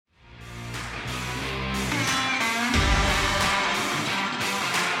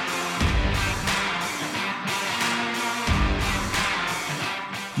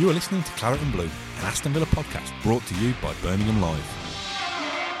You are listening to Claret and Blue, an Aston Villa podcast brought to you by Birmingham Live.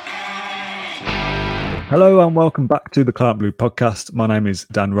 Hello and welcome back to the Claret and Blue podcast. My name is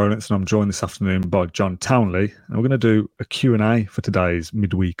Dan Rowlands and I'm joined this afternoon by John Townley. And we're going to do a Q&A for today's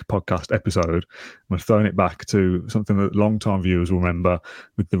midweek podcast episode. We're throwing it back to something that long-time viewers will remember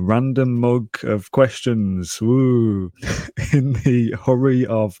with the random mug of questions. Woo! In the hurry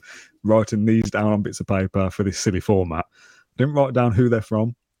of writing these down on bits of paper for this silly format, I didn't write down who they're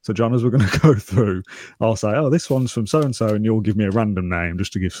from. So, John, as we're going to go through, I'll say, this one's from so-and-so, and you'll give me a random name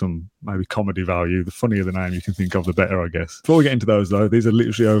just to give some maybe comedy value. The funnier the name you can think of, the better, I guess. Before we get into those, though, these are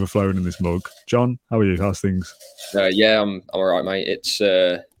literally overflowing in this mug. John, how are you? How's things? Yeah, I'm all right, mate. It's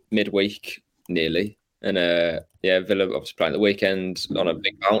midweek, nearly. And, Villa obviously playing the weekend on a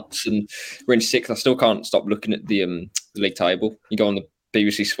big bounce. And we're in sixth. I still can't stop looking at the league table. You go on the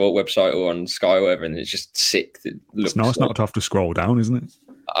BBC Sport website or on Sky or whatever, and it's just sick. It's nice not to have to scroll down, isn't it?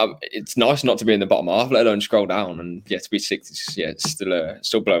 It's nice not to be in the bottom half, let alone scroll down, and to be sixth. It's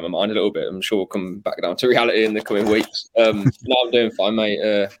still blowing my mind a little bit. I'm sure we'll come back down to reality in the coming weeks. No, I'm doing fine,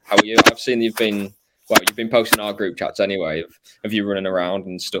 mate. How are you? I've seen you've been posting our group chats anyway of you running around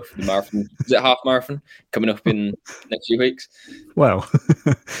and stuff. The marathon, is it half marathon coming up in the next few weeks? Well,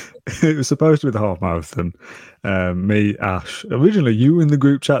 it was supposed to be the half marathon. Me, Ash. Originally, you were in the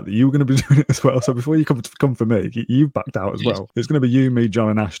group chat that you were going to be doing it as well. So before you come for me, you backed out as well. It's going to be you, me, John,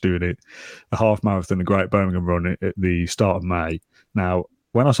 and Ash doing it. The half marathon, the Great Birmingham Run at the start of May. Now,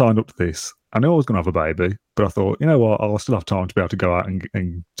 when I signed up to this, I knew I was going to have a baby, but I thought, you know what, I'll still have time to be able to go out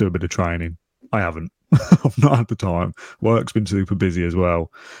and do a bit of training. I haven't. I've not had the time. Work's been super busy as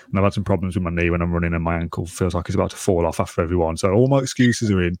well. And I've had some problems with my knee when I'm running, and my ankle feels like it's about to fall off after everyone. So all my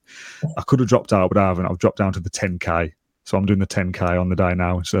excuses are in. I could have dropped out, but I haven't. I've dropped down to the 10K. So I'm doing the 10K on the day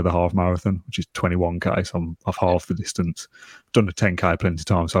now instead of the half marathon, which is 21K. So I've halved the distance. I've done the 10K plenty of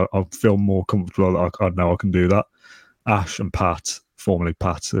times. So I feel more comfortable that I know I can do that. Ash and Pat, formerly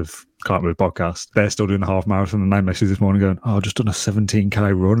Pat of Can't Move Podcast, they're still doing the half marathon, and they messaged this morning going, I've just done a 17K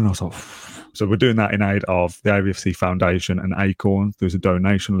run. And I was like, so we're doing that in aid of the AVFC Foundation and Acorn. There's a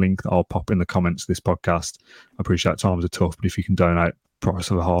donation link that I'll pop in the comments of this podcast. I appreciate times are tough, but if you can donate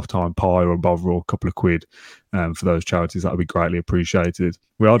price of a half-time pie or a bother or a couple of quid for those charities, that would be greatly appreciated.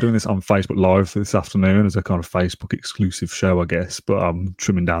 We are doing this on Facebook Live this afternoon as a kind of Facebook exclusive show, I guess, but I'm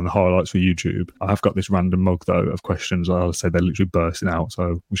trimming down the highlights for YouTube. I have got this random mug, though, of questions. I'll say they're literally bursting out,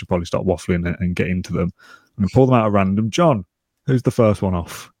 so we should probably start waffling and get into them. I'm going to pull them out at random. John, who's the first one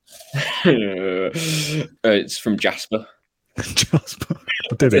off? It's from Jasper. Jasper.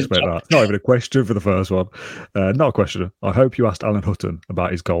 I did expect that. Not even a question for the first one. Not a question. I hope you asked Alan Hutton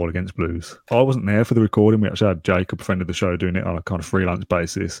about his goal against Blues. I wasn't there for the recording. We actually had Jacob, a friend of the show, doing it on a kind of freelance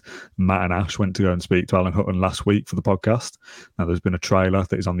basis. Matt and Ash went to go and speak to Alan Hutton last week for the podcast. Now, there's been a trailer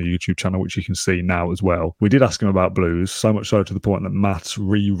that is on the YouTube channel, which you can see now as well. We did ask him about Blues, so much so to the point that Matt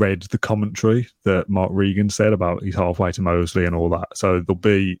reread the commentary that Mark Regan said about he's halfway to Moseley and all that. So there'll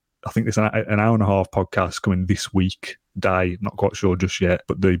be, I think there's an hour and a half podcast coming this week. Day, not quite sure just yet,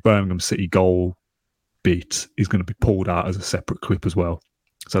 but the Birmingham City goal bit is going to be pulled out as a separate clip as well.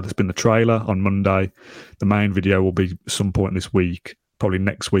 So there's been the trailer on Monday. The main video will be some point this week. Probably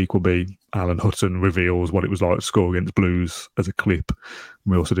next week will be Alan Hutton reveals what it was like to score against Blues as a clip.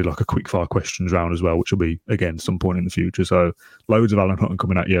 And we also did like a quick fire questions round as well, which will be again some point in the future. So loads of Alan Hutton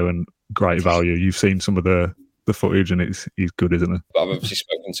coming at you and great value. You've seen some of the footage and he's good, isn't he? I've obviously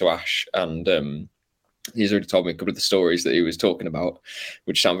spoken to Ash and he's already told me a couple of the stories that he was talking about,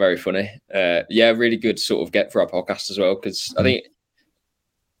 which sound very funny. Really good sort of get for our podcast as well, because I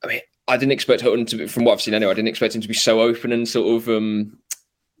didn't expect Hutton to be, from what I've seen anyway, I didn't expect him to be so open and sort of,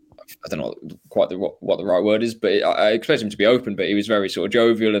 I don't know quite what the right word is, but I expect him to be open, but he was very sort of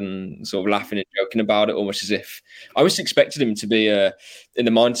jovial and sort of laughing and joking about it, almost as if I always expected him to be in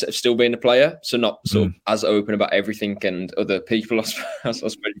the mindset of still being a player, so not sort of as open about everything and other people, I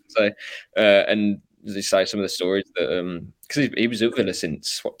suppose you could say. And as you say, some of the stories that because he was at Villa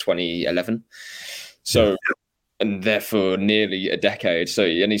since 2011, so and there for nearly a decade. So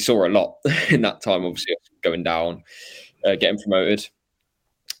and he saw a lot in that time, obviously going down, getting promoted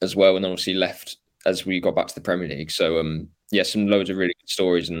as well, and then obviously left as we got back to the Premier League. So some loads of really good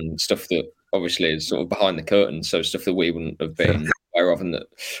stories and stuff that obviously is sort of behind the curtain. So stuff that we wouldn't have been aware of and that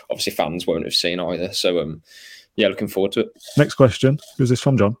obviously fans won't have seen either. So looking forward to it. Next question. Who's this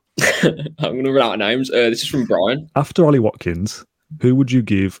from, John? I'm going to run out of names. This is from Brian. After Ollie Watkins, who would you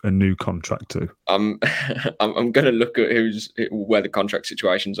give a new contract to? I'm going to look at where the contract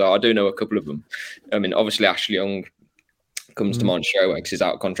situations are. I do know a couple of them. I mean, obviously Ashley Young comes to mind straight away because he's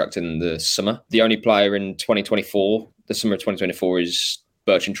out of contract in the summer. The only player in 2024, the summer of 2024, is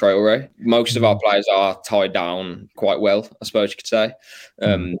Bertrand Traore. Most of our players are tied down quite well, I suppose you could say.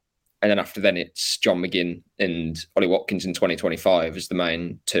 And then after then, it's John McGinn and Ollie Watkins in 2025 as the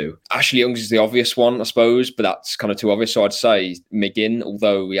main two. Ashley Young's is the obvious one, I suppose, but that's kind of too obvious. So I'd say McGinn,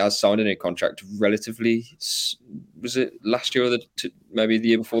 although he has signed a new contract relatively, was it last year or maybe the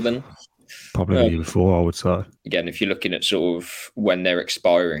year before then? Probably the year before, I would say. Again, if you're looking at sort of when they're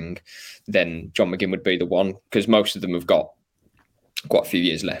expiring, then John McGinn would be the one, because most of them have got quite a few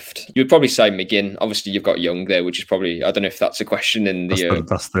years left. You'd probably say McGinn. Obviously, you've got Young there, which is probably, I don't know if that's a question in the...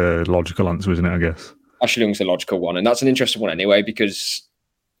 That's the logical answer, isn't it, I guess? Ashley Young's the logical one, and that's an interesting one anyway, because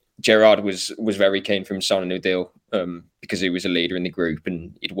Gerrard was very keen for him to sign a new deal because he was a leader in the group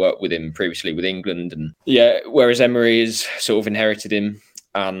and he'd worked with him previously with England. And whereas Emery has sort of inherited him,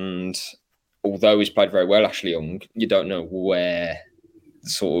 and although he's played very well, Ashley Young, you don't know where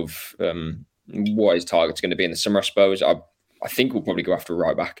sort of what his target's going to be in the summer, I suppose. I think we'll probably go after a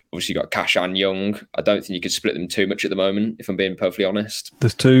right back. Obviously, you've got Cash and Young. I don't think you could split them too much at the moment, if I'm being perfectly honest.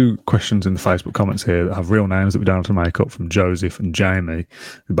 There's two questions in the Facebook comments here that have real names that we don't have to make up, from Joseph and Jamie,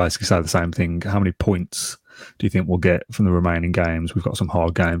 who basically say the same thing. How many points do you think we'll get from the remaining games? We've got some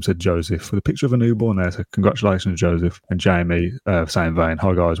hard games, said Joseph, with a picture of a newborn there. So congratulations, Joseph. And Jamie, same vein.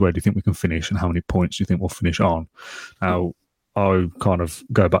 Hi, guys. Where do you think we can finish and how many points do you think we'll finish on? Now, I kind of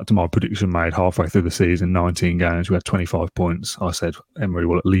go back to my prediction made halfway through the season, 19 games, we had 25 points. I said Emery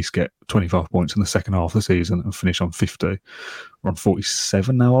will at least get 25 points in the second half of the season and finish on 50. We're on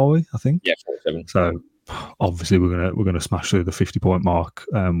 47 now, are we? I think. Yeah, 47. So obviously we're gonna smash through the 50-point mark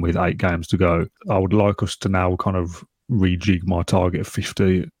with 8 games to go. I would like us to now kind of rejig my target of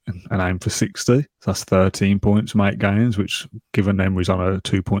 50 and aim for 60. So that's 13 points from 8 games, which, given Emery's on a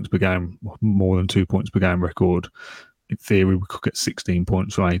 2 points per game, more than 2 points per game record, in theory, we could get 16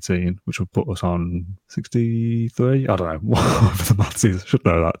 points from 18, which would put us on 63. I don't know what the maths is. I should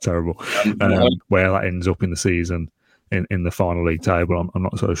know that. Terrible. Where that ends up in the season, in the final league table, I'm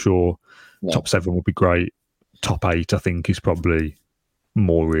not so sure. No. Top 7 would be great. Top 8, I think, is probably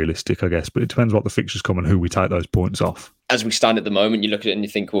more realistic, I guess. But it depends what the fixtures come and who we take those points off. As we stand at the moment, you look at it and you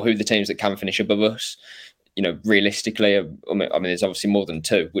think, well, who are the teams that can finish above us? You know, realistically, I mean, there's obviously more than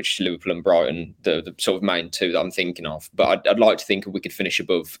 2, which is Liverpool and Brighton, the sort of main 2 that I'm thinking of. But I'd like to think we could finish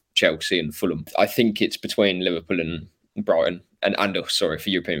above Chelsea and Fulham. I think it's between Liverpool and Brighton and us, for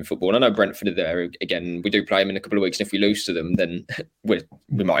European football. And I know Brentford are there. Again, we do play them in a couple of weeks. And if we lose to them, then we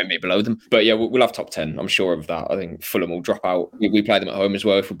might be below them. But yeah, we'll have top 10. I'm sure of that. I think Fulham will drop out. We play them at home as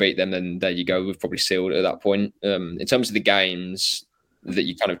well. If we beat them, then there you go. We've probably sealed it at that point. In terms of the games that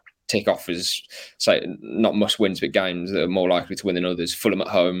you kind of tick off as, say, not must wins, but games that are more likely to win than others. Fulham at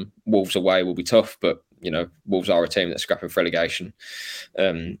home, Wolves away will be tough, but Wolves are a team that's scrapping for relegation.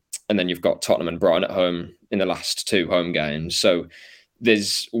 And then you've got Tottenham and Brighton at home in the last 2 home games. So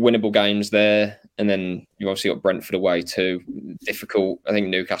there's winnable games there. And then you've obviously got Brentford away too. Difficult. I think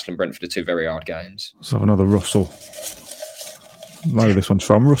Newcastle and Brentford are 2 very hard games. So another Russell. Maybe this one's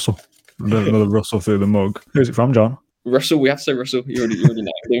from Russell. Another Russell through the mug. Who's it from, John? Russell, we have to say Russell. You already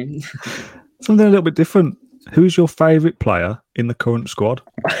know him. Something a little bit different. Who's your favourite player in the current squad?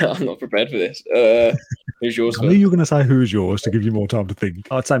 I'm not prepared for this. Who's yours? I knew you were going to say who's yours to give you more time to think.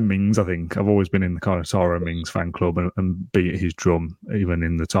 I'd say Mings, I think. I've always been in the kind of Tyrone Mings fan club and beat his drum, even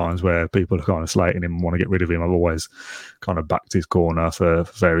in the times where people are kind of slating him and want to get rid of him. I've always kind of backed his corner for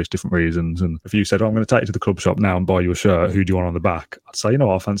various different reasons. And if you said, I'm going to take you to the club shop now and buy you a shirt, who do you want on the back? I'd say,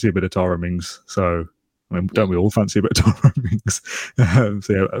 I fancy a bit of Tyrone Mings. So, I mean, don't we all fancy a bit of Tyrone Mings?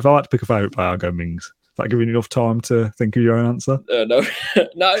 So yeah, if I had to pick a favourite player, I'd go Mings. Is that giving you enough time to think of your own answer? No.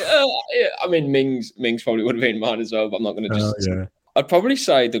 I mean, Mings probably would have been mine as well, but I'm not going to just... yeah. I'd probably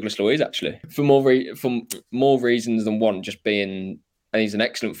say Douglas Luiz, actually, for more reasons than one, just being... And he's an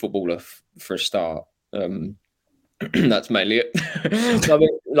excellent footballer for a start. That's mainly it.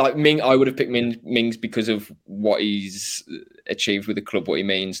 I would have picked Mings because of what he's achieved with the club, what he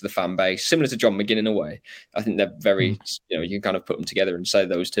means to the fan base. Similar to John McGinn in a way. I think they're very... you can kind of put them together and say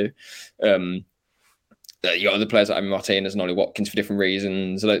those two. You got other players like Martinez and Ollie Watkins for different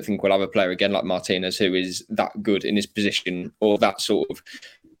reasons. I don't think we'll have a player again like Martinez who is that good in his position or that sort of...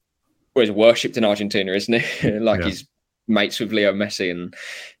 Well, he's worshipped in Argentina, isn't he? He's mates with Leo Messi and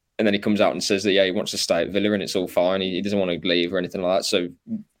then he comes out and says that, he wants to stay at Villa and it's all fine. He doesn't want to leave or anything like that. So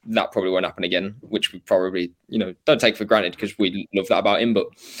that probably won't happen again, which we probably, don't take for granted because we love that about him. But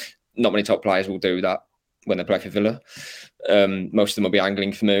not many top players will do that when they play for Villa. Most of them will be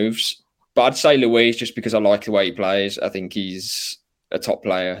angling for moves. But I'd say Luiz just because I like the way he plays. I think he's a top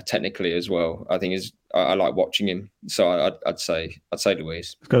player technically as well. I think I like watching him. So I'd say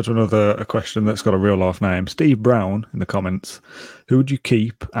Luiz. Let's go to a question that's got a real life name. Steve Brown in the comments. Who would you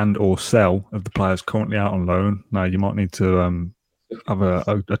keep and or sell of the players currently out on loan? Now you might need to have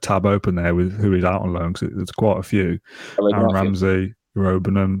a tab open there with who is out on loan, because there's quite a few. Aaron Ramsey,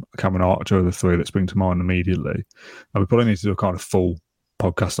 Robenham, Cameron Archer are the three that spring to mind immediately. And we probably need to do a kind of full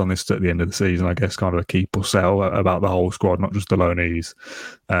podcast on this at the end of the season, I guess, kind of a keep or sell about the whole squad, not just the loanees.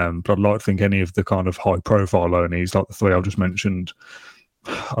 But I'd like to think any of the kind of high profile loanees, like the three I've just mentioned,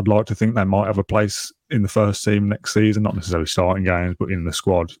 I'd like to think they might have a place in the first team next season, not necessarily starting games, but in the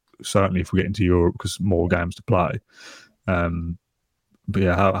squad, certainly if we get into Europe, because more games to play. But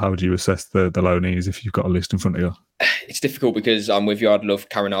yeah, how would you assess the loanees if you've got a list in front of you? It's difficult because I'm with you. I'd love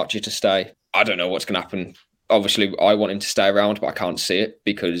Cameron Archer to stay. I don't know what's going to happen. Obviously, I want him to stay around, but I can't see it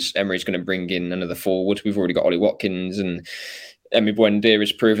because Emery's going to bring in another forward. We've already got Ollie Watkins, and Emi Buendia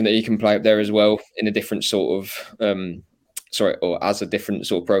has proven that he can play up there as well in a different sort of, or as a different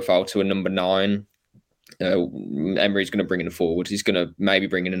sort of profile to a number 9. Emery's going to bring in a forward. He's going to maybe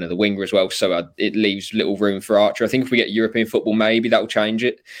bring in another winger as well. So it leaves little room for Archer. I think if we get European football, maybe that will change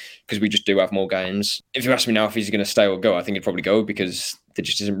it because we just do have more games. If you ask me now if he's going to stay or go, I think he'd probably go because there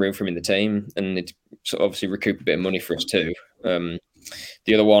just isn't room for him in the team, and it's sort of obviously recoup a bit of money for us too.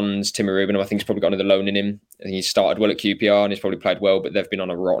 The other ones, Timmy Rubin, I think he's probably got another loan in him. I think he started well at QPR and he's probably played well, but they've been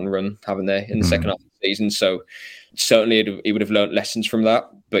on a rotten run, haven't they, in the second half of the season? So certainly he would have learnt lessons from that,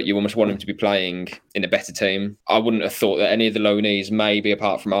 but you almost want him to be playing in a better team. I wouldn't have thought that any of the loanees, maybe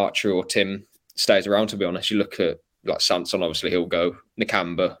apart from Archer or Tim, stays around, to be honest. You look at like Sanson, obviously he'll go,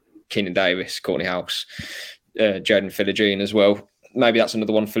 Nakamba, Keenan Davis, Courtney House, Jaden Philogene as well. Maybe that's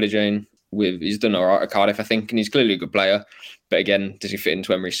another one, Philogene. He's done all right at Cardiff, I think, and he's clearly a good player. But again, does he fit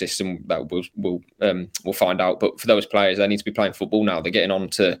into Emery's system? That we'll find out. But for those players, they need to be playing football now. They're getting on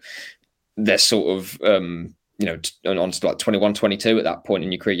to their sort of, on to like 21, 22 at that point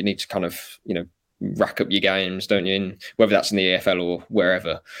in your career. You need to kind of, rack up your games, don't you? And whether that's in the EFL or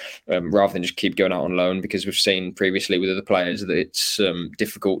wherever, rather than just keep going out on loan, because we've seen previously with other players that it's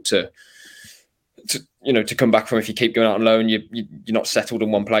difficult to come back from if you keep going out on loan. You're not settled in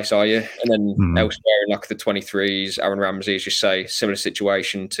one place, are you? And then elsewhere in like the 23s, Aaron Ramsey, as you say, similar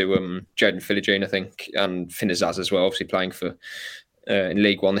situation to Jaden Philogene, I think, and Finn Azaz as well, obviously playing for in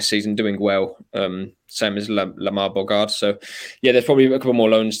League One this season, doing well. Same as Lamar Bogard. So yeah, there's probably a couple more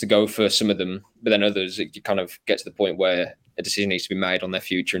loans to go for some of them, but then others, you kind of get to the point where a decision needs to be made on their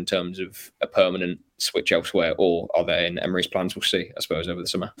future in terms of a permanent switch elsewhere, or are they in Emery's plans? We'll see, I suppose, over the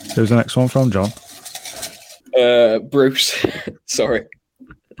summer. Who's the next one from, John? Bruce. Sorry.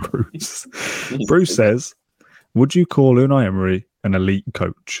 Bruce says, would you call Unai Emery an elite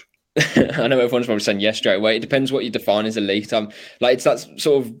coach? I know everyone's probably saying yes straight away. It depends what you define as elite. It's that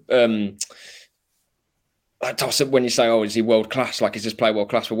sort of toss up when you say, "Oh, is he world class?" Like, is this player world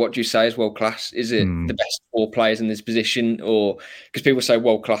class? Well, what do you say is world class? Is it the best 4 players in this position, or because people say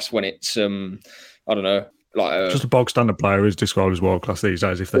world class when it's I don't know, like just a bog standard player is described as world class these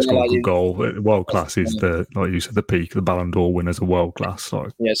days. If they score a good goal, world class is like you said, the peak. The Ballon d'Or winners are world class.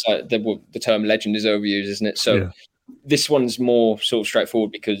 Like, yeah, so the term legend is overused, isn't it? So. Yeah. This one's more sort of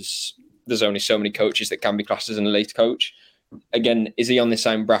straightforward because there's only so many coaches that can be classed as an elite coach. Again, is he on the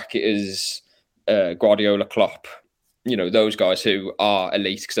same bracket as Guardiola, Klopp? Those guys who are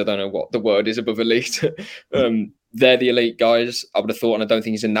elite, because I don't know what the word is above elite. They're the elite guys, I would have thought, and I don't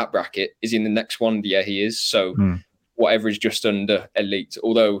think he's in that bracket. Is he in the next one? Yeah, he is. So whatever is just under elite,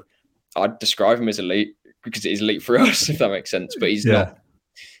 although I'd describe him as elite because it is elite for us, if that makes sense. But he's not.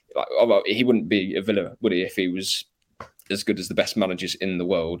 Like, he wouldn't be a Villa, would he, if he was as good as the best managers in the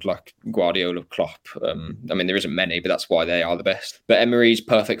world, like Guardiola, Klopp. There isn't many, but that's why they are the best. But Emery's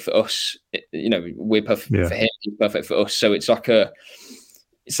perfect for us. We're perfect for him. He's perfect for us. So it's like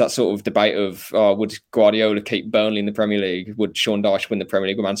it's that sort of debate of, would Guardiola keep Burnley in the Premier League? Would Sean Dyche win the Premier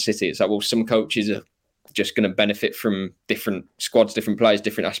League with Man City? It's like, well, some coaches are just going to benefit from different squads, different players,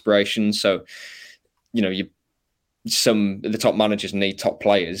 different aspirations. So, some of the top managers need top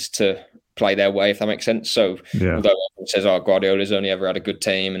players to play their way, if that makes sense. So although everyone says, Guardiola's only ever had a good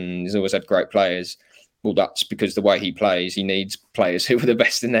team and he's always had great players, well, that's because the way he plays, he needs players who are the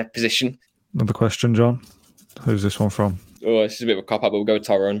best in their position. Another question, John. Who's this one from? Oh, this is a bit of a cop-out, but we'll go with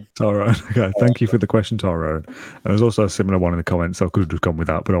Tyrone. Tyrone. Okay, thank you for the question, Tyrone. And there's also a similar one in the comments, so I could have just gone with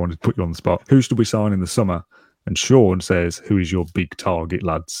that, but I wanted to put you on the spot. Who should we sign in the summer And Sean says, who is your big target,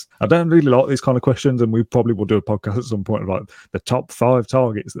 lads? I don't really like these kind of questions, and we probably will do a podcast at some point about the top 5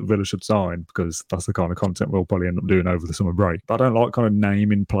 targets that Villa should sign, because that's the kind of content we'll probably end up doing over the summer break. But I don't like kind of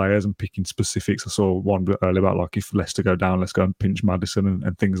naming players and picking specifics. I saw one bit earlier about like if Leicester go down, let's go and pinch Maddison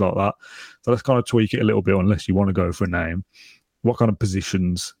and things like that. So let's kind of tweak it a little bit, unless you want to go for a name. What kind of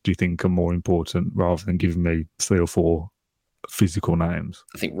positions do you think are more important, rather than giving me 3 or 4 physical names?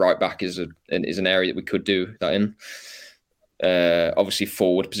 I think right back is an area that we could do that in. Obviously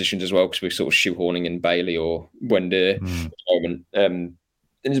forward positions as well, because we're sort of shoehorning in Bailey or Wender at the moment. And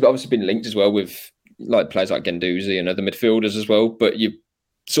it's obviously been linked as well with like players like Guendouzi and other midfielders as well. But you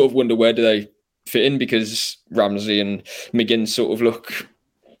sort of wonder, where do they fit in? Because Ramsey and McGinn sort of look,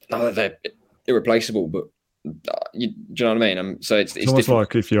 not that they're irreplaceable, but do you know what I mean? So it's almost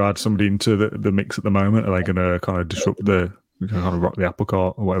like if you add somebody into the mix at the moment, are they going to kind of disrupt kind of rock the apple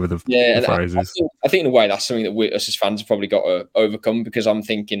cart, or whatever the phrase is? I think in a way that's something that we, us as fans, have probably got to overcome, because I'm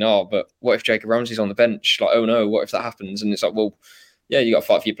thinking, but what if Jacob Ramsey's on the bench? Like, oh no, what if that happens? And it's like, well, yeah, you got to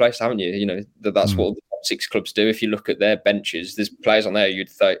fight for your place, haven't you? You know, that's what the top 6 clubs do. If you look at their benches, there's players on there you'd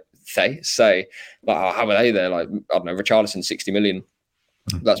say, like, how are they there? Like, I don't know, Richarlison, 60 million.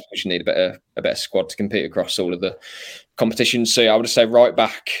 That's what you need, a better squad to compete across all of the competitions. So I would say right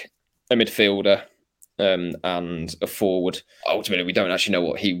back, a midfielder, and a forward. Ultimately, we don't actually know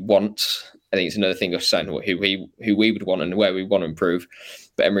what he wants. I think it's another thing of saying who we would want and where we want to improve.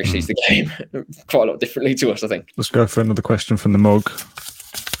 But Emery sees the game quite a lot differently to us, I think. Let's go for another question from the mug.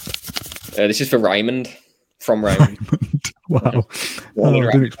 This is for Raymond. From Raymond. Wow. I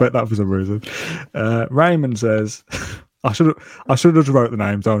didn't expect that for some reason. Raymond says, I should have wrote the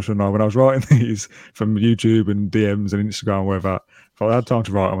names down, shouldn't I? When I was writing these from YouTube and DMs and Instagram, wherever, if I had time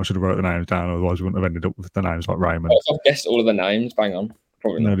to write them, I should have wrote the names down. Otherwise, we wouldn't have ended up with the names like Raymond. I've guessed all of the names. Bang on.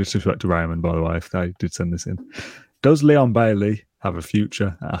 Probably no not. disrespect to Raymond, by the way, if they did send this in. Does Leon Bailey have a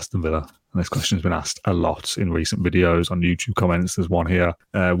future at Aston Villa? And this question has been asked a lot in recent videos on YouTube comments. There's one here.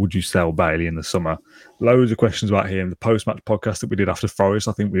 Would you sell Bailey in the summer? Loads of questions about him. The post-match podcast that we did after Forest,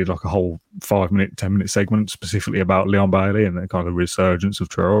 I think we did like a whole 5-minute, 10-minute segment specifically about Leon Bailey and the kind of resurgence of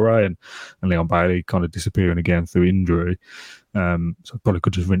Traore and Leon Bailey kind of disappearing again through injury. So I probably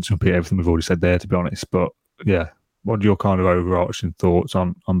could just rinse and repeat everything we've already said there, to be honest. But yeah, what are your kind of overarching thoughts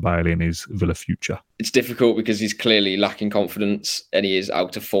on Bailey and his Villa future? It's difficult because he's clearly lacking confidence and he is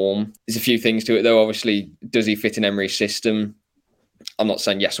out of form. There's a few things to it, though. Obviously, does he fit in Emery's system? I'm not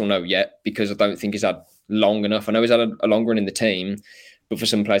saying yes or no yet, because I don't think he's had long enough. I know he's had a long run in the team, but for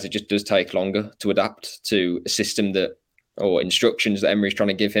some players, it just does take longer to adapt to a system or instructions that Emery's trying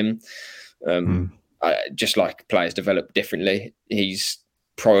to give him. Just like players develop differently, he's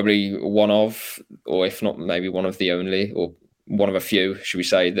probably one of, or if not maybe one of the only, or one of a few, should we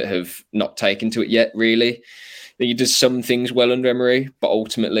say, that have not taken to it yet, really. I think he does some things well under Emery, but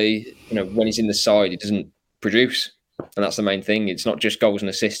ultimately, when he's in the side, he doesn't produce. And that's the main thing. It's not just goals and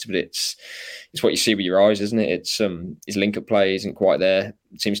assists, but it's what you see with your eyes, isn't it? It's his link-up play isn't quite there.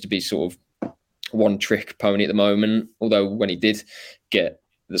 It seems to be sort of one-trick pony at the moment, although when he did get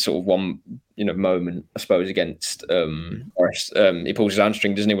the sort of one moment, I suppose, against Forest, he pulls his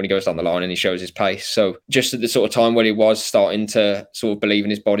hamstring, doesn't he, when he goes down the line and he shows his pace. So just at the sort of time when he was starting to sort of believe in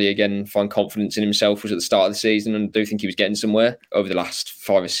his body again, find confidence in himself, was at the start of the season, and I do think he was getting somewhere. Over the last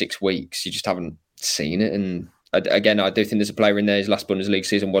 5 or 6 weeks, you just haven't seen it. And again, I do think there's a player in there. His last Bundesliga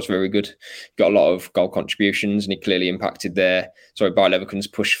season was very good. Got a lot of goal contributions, and he clearly impacted Bayer Leverkusen's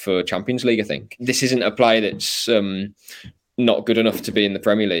push for Champions League, I think. This isn't a player that's not good enough to be in the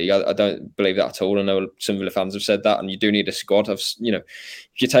Premier League. I don't believe that at all. I know some Villa fans have said that, and you do need a squad. If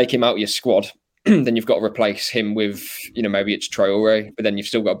you take him out of your squad, then you've got to replace him with, maybe it's Traore, but then you've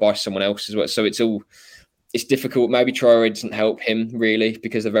still got to buy someone else as well. So it's difficult. Maybe Traore doesn't help him really,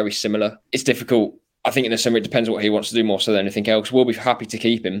 because they're very similar. It's difficult. I think in the summer, it depends what he wants to do more so than anything else. We'll be happy to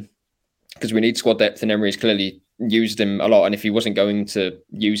keep him because we need squad depth, and Emery's clearly used him a lot. And if he wasn't going to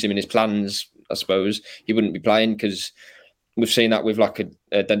use him in his plans, I suppose, he wouldn't be playing, because we've seen that with like a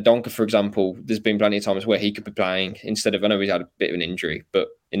Dendoncker, for example. There's been plenty of times where he could be playing instead of, I know he's had a bit of an injury, but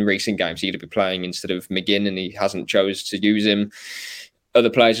in recent games, he could be playing instead of McGinn, and he hasn't chose to use him. Other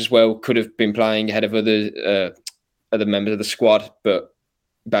players as well could have been playing ahead of other members of the squad, but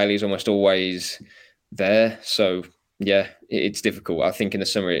Bailey's almost always there. So yeah, it's difficult. I think in the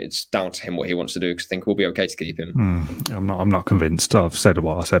summer it's down to him what he wants to do, because I think we'll be okay to keep him. I'm not convinced. I've said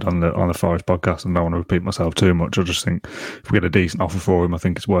what I said on the Forest podcast, and I don't want to repeat myself too much. I just think if we get a decent offer for him, I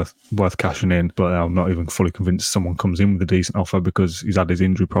think it's worth cashing in. But I'm not even fully convinced someone comes in with a decent offer, because he's had his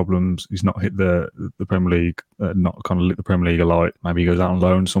injury problems. He's not hit the Premier League, not kind of lit the Premier League alight. Maybe he goes out on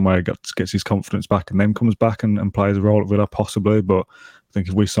loan somewhere, gets his confidence back, and then comes back and plays a role at Villa possibly. But I think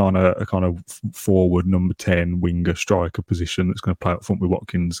if we sign a kind of forward number 10 winger striker position that's going to play up front with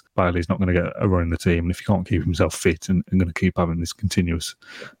Watkins, Bailey's not going to get a run in the team. And if he can't keep himself fit and going to keep having this continuous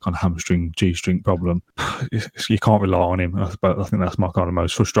kind of hamstring, G-string problem, you can't rely on him. I think that's my kind of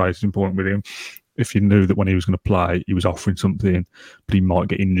most frustrating point with him. If you knew that when he was going to play, he was offering something, but he might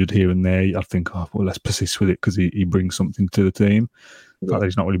get injured here and there, I'd think, let's persist with it, because he brings something to the team. The fact that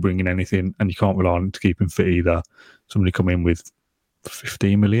he's not really bringing anything, and you can't rely on him to keep him fit either. Somebody come in with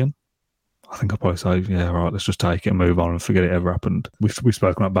 15 million, I think I'll probably say, yeah, right, let's just take it and move on and forget it ever happened. We've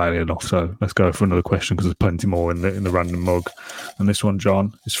spoken about Bailey enough, so let's go for another question, because there's plenty more in the random mug. And this one,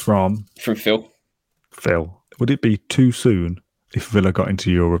 John, is from Phil. Would it be too soon if Villa got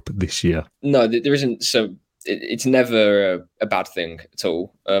into Europe this year? No, there isn't. So it's never a bad thing at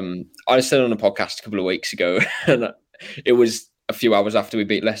all. I said on a podcast a couple of weeks ago, and it was a few hours after we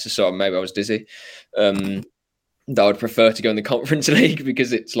beat Leicester, so maybe I was dizzy, that I would prefer to go in the Conference League,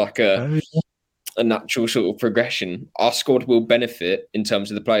 because it's like a natural sort of progression. Our squad will benefit in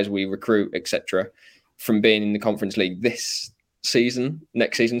terms of the players we recruit, etc., from being in the Conference League next season.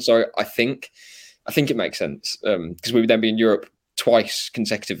 Sorry, I think it makes sense, because we would then be in Europe twice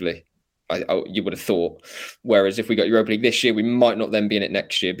consecutively. You would have thought. Whereas if we got Europa League this year, we might not then be in it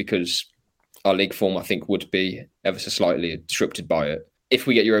next year, because our league form, I think, would be ever so slightly disrupted by it. If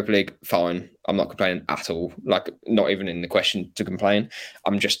we get Europa League, fine. I'm not complaining at all. Like, not even in the question to complain.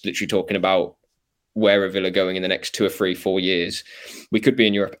 I'm just literally talking about where are Villa going in the next 2 or 3, 4 years. We could be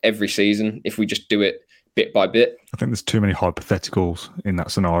in Europe every season if we just do it bit by bit. I think there's too many hypotheticals in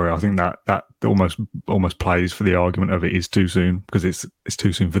that scenario. I think that almost plays for the argument of it is too soon, because it's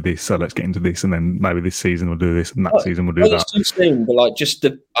too soon for this, so let's get into this, and then maybe this season we'll do this, and that season we'll do that. It's too soon, but like I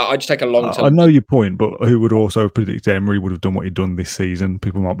just take a long term. I know your point, but who would also predict Emery would have done what he'd done this season?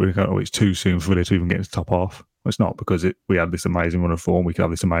 People might be going, it's too soon for Villa to even get into the top half. Well, it's not, because we had this amazing run of form. We could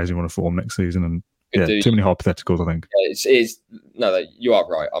have this amazing run of form next season, and too many hypotheticals, I think. No, you are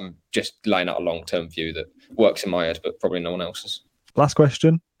right. I'm just laying out a long-term view that works in my head, but probably no one else's. Last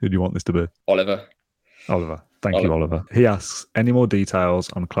question. Who do you want this to be? Oliver. Thank you, Oliver. He asks, any more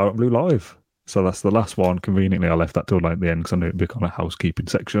details on Claret and Blue Live? So that's the last one. Conveniently, I left that till late at the end, because I knew it'd be kind of a housekeeping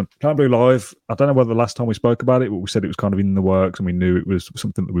section. Claret and Blue Live, I don't know whether the last time we spoke about it, but we said it was kind of in the works, and we knew it was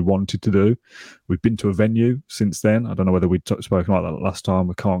something that we wanted to do. We've been to a venue since then. I don't know whether we'd spoken about that last time.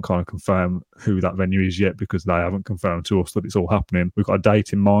 We can't kind of confirm who that venue is yet, because they haven't confirmed to us that it's all happening. We've got a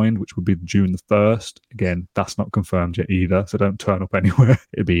date in mind, which would be June the 1st. Again, that's not confirmed yet either, so don't turn up anywhere.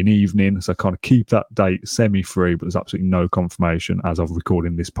 It'd be an evening, so kind of keep that date semi-free, but there's absolutely no confirmation as of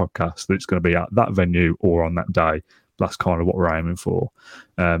recording this podcast that it's going to be at that venue or on that day. That's kind of what we're aiming for.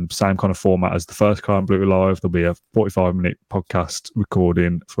 Same kind of format as the first Claret and Blue Live. There'll be a 45-minute podcast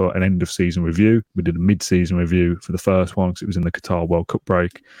recording for an end-of-season review. We did a mid-season review for the first one, because it was in the Qatar World Cup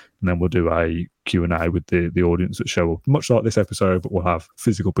break. And then we'll do a Q&A with the audience that show up, much like this episode, but we'll have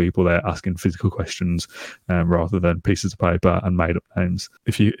physical people there asking physical questions rather than pieces of paper and made-up names.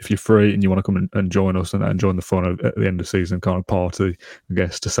 If you're free and you want to come and join us and join the fun at the end of season kind of party, I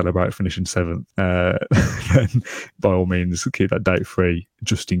guess, to celebrate finishing 7th, then by all means keep that date free,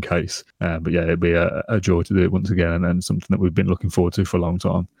 just in case. But yeah, it'd be a joy to do it once again, and something that we've been looking forward to for a long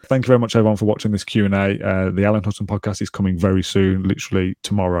time. Thank you very much, everyone, for watching this Q&A. The Alan Hudson podcast is coming very soon, literally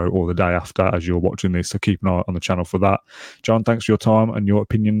tomorrow or the day after as you're watching this, so keep an eye on the channel for that. John, thanks for your time and your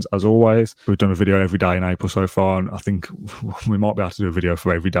opinions as always. We've done a video every day in April so far, and I think we might be able to do a video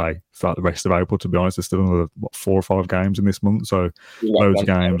for every day throughout the rest of April, to be honest. There's still another 4 or 5 games in this month, so loads of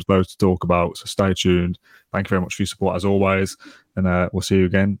games, loads to talk about, so stay tuned. Thank you very much for your support as always, and we'll see you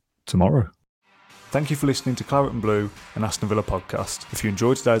again tomorrow. Thank you for listening to Claret and Blue, an Aston Villa podcast. If you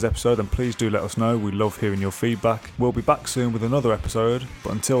enjoyed today's episode, then please do let us know. We love hearing your feedback. We'll be back soon with another episode,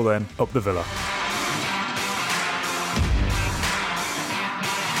 but until then, up the Villa.